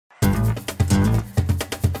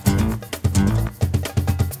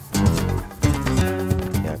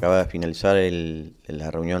acaba de finalizar la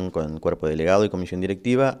reunión con el cuerpo delegado y comisión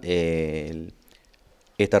directiva.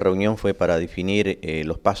 Esta reunión fue para definir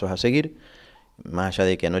los pasos a seguir, más allá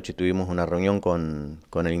de que anoche tuvimos una reunión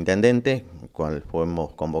con el intendente, cual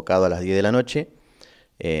fuimos convocados a las 10 de la noche,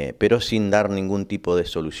 pero sin dar ningún tipo de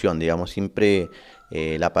solución, digamos, siempre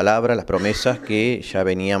la palabra, las promesas que ya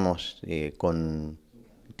veníamos con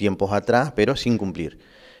tiempos atrás, pero sin cumplir.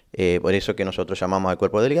 Por eso que nosotros llamamos al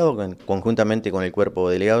cuerpo delegado, conjuntamente con el cuerpo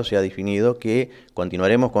delegado se ha definido que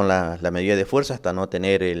continuaremos con la medida de fuerza hasta no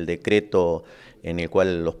tener el decreto en el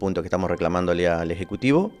cual los puntos que estamos reclamándole al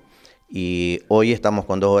Ejecutivo. Y hoy estamos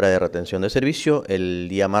con 2 horas de retención de servicio, el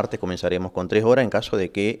día martes comenzaremos con 3 horas en caso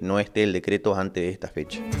de que no esté el decreto antes de esta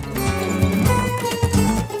fecha.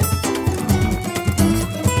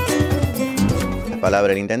 Palabra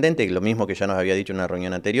del intendente, lo mismo que ya nos había dicho en una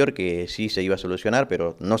reunión anterior, que sí se iba a solucionar,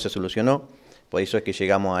 pero no se solucionó, por eso es que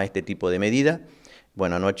llegamos a este tipo de medida.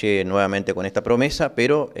 Bueno, anoche nuevamente con esta promesa,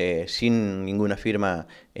 pero sin ninguna firma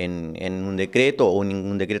en un decreto o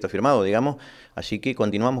ningún decreto firmado, digamos, así que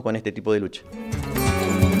continuamos con este tipo de lucha.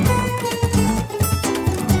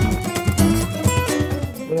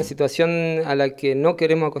 Una situación a la que no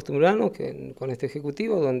queremos acostumbrarnos con este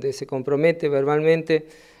Ejecutivo, donde se compromete verbalmente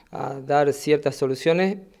a dar ciertas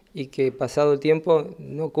soluciones y que pasado el tiempo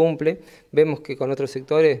no cumple. Vemos que con otros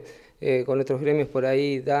sectores, con otros gremios por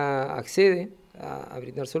ahí accede a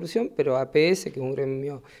brindar solución, pero APS, que es un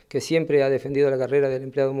gremio que siempre ha defendido la carrera del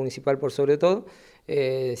empleado municipal por sobre todo,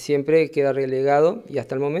 siempre queda relegado y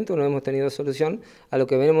hasta el momento no hemos tenido solución a lo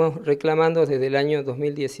que venimos reclamando desde el año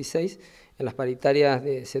 2016 en las paritarias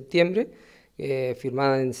de septiembre,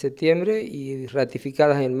 firmadas en septiembre y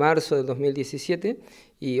ratificadas en marzo del 2017,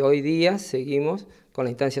 y hoy día seguimos con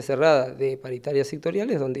la instancia cerrada de paritarias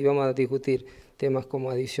sectoriales, donde íbamos a discutir temas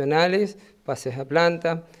como adicionales, pases a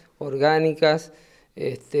planta, orgánicas,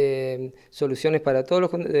 soluciones para todos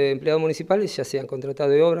los empleados municipales, ya sean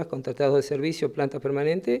contratados de obras, contratados de servicio, planta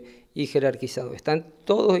permanente y jerarquizados. Están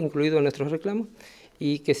todos incluidos en nuestros reclamos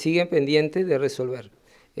y que siguen pendientes de resolver.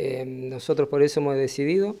 Nosotros por eso hemos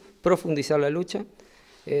decidido profundizar la lucha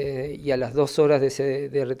y a las 2 horas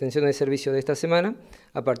de retención de servicio de esta semana,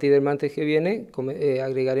 a partir del martes que viene,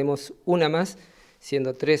 agregaremos una más,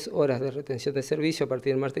 siendo 3 horas de retención de servicio a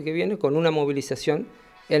partir del martes que viene, con una movilización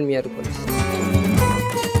el miércoles.